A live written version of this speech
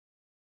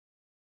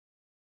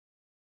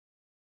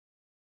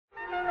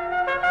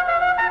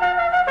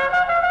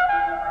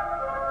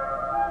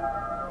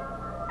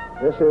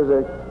This is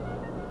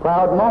a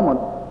proud moment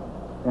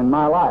in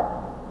my life.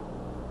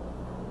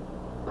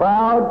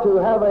 Proud to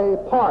have a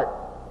part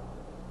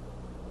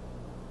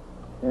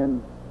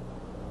in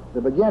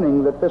the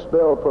beginning that this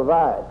bill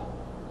provides.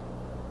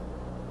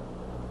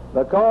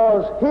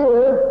 Because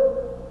here,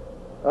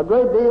 a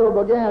great deal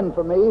began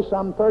for me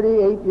some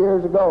 38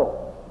 years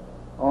ago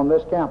on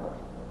this campus.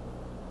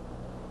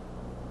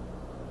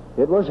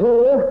 It was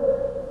here,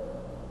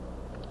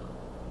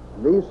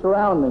 these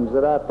surroundings,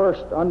 that I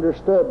first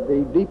understood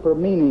the deeper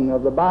meaning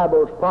of the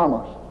Bible's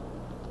promise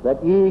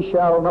that ye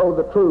shall know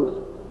the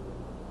truth,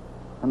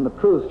 and the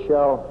truth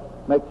shall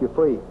make you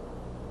free.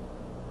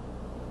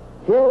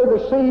 Here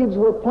the seeds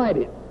were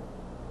planted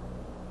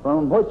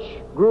from which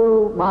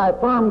grew my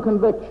firm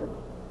conviction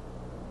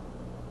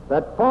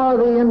that for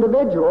the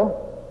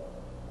individual,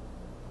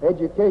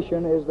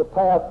 education is the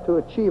path to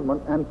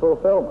achievement and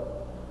fulfillment.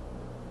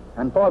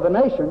 And for the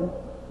nation,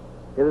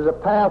 it is a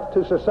path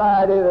to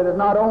society that is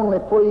not only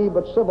free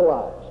but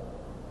civilized.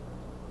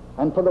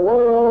 And for the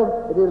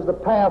world, it is the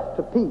path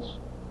to peace.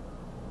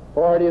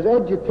 For it is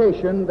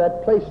education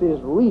that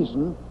places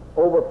reason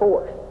over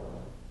force.